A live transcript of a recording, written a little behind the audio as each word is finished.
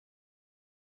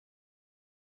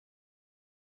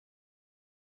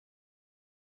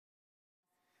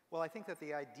Well, I think that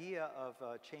the idea of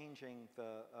changing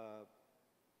the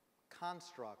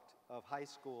construct of high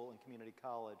school and community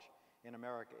college in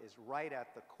America is right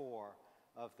at the core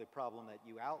of the problem that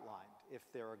you outlined. If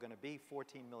there are going to be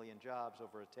 14 million jobs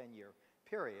over a 10-year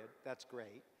period, that's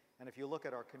great. And if you look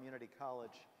at our community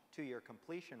college two-year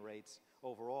completion rates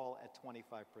overall at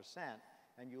 25%,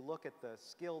 and you look at the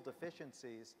skill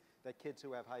deficiencies that kids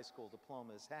who have high school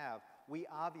diplomas have, we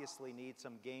obviously need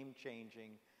some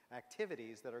game-changing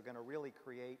activities that are going to really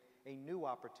create a new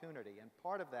opportunity. And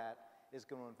part of that is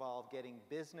going to involve getting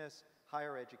business,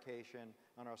 higher education,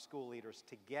 and our school leaders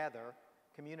together,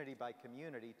 community by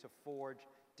community, to forge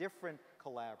different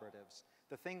collaboratives.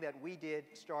 The thing that we did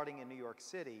starting in New York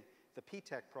City, the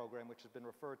P-TECH program, which has been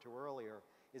referred to earlier,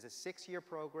 is a 6-year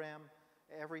program.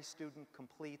 Every student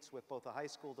completes with both a high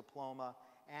school diploma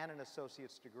and an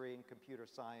associate's degree in computer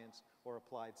science or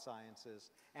applied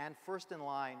sciences, and first in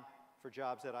line for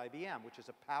jobs at IBM, which is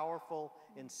a powerful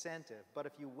incentive. But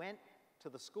if you went to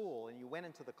the school and you went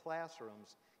into the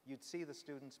classrooms, you'd see the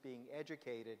students being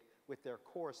educated with their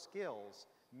core skills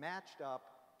matched up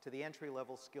to the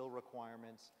entry-level skill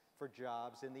requirements for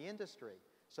jobs in the industry.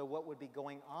 So what would be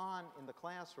going on in the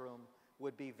classroom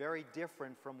would be very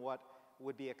different from what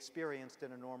would be experienced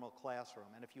in a normal classroom.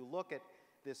 And if you look at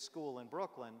this school in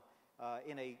Brooklyn,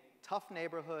 in a tough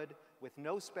neighborhood with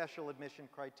no special admission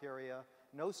criteria,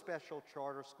 no special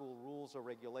charter school rules or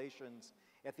regulations,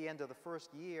 at the end of the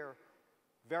first year,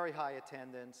 very high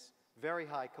attendance, very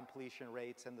high completion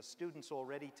rates, and the students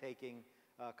already taking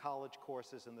college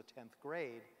courses in the 10th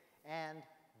grade and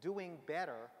doing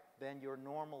better than your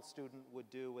normal student would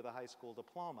do with a high school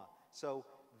diploma. So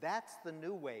that's the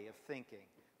new way of thinking,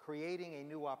 creating a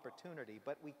new opportunity.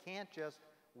 But we can't just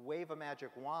wave a magic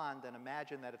wand and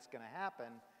imagine that it's going to happen.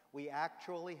 We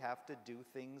actually have to do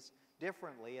things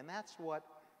differently, and that's what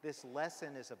this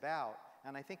lesson is about.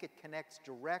 And I think it connects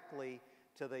directly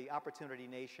to the Opportunity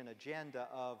Nation agenda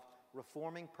of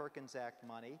reforming Perkins Act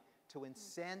money to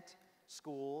incent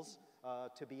schools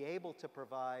to be able to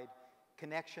provide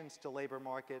connections to labor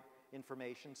market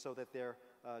information so that their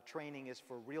training is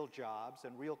for real jobs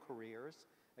and real careers,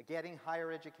 getting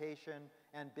higher education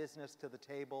and business to the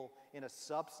table in a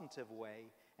substantive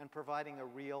way, and providing a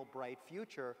real bright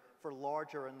future for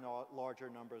larger and larger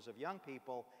numbers of young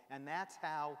people. And that's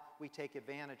how we take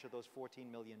advantage of those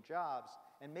 14 million jobs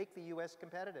and make the U.S.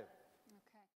 competitive.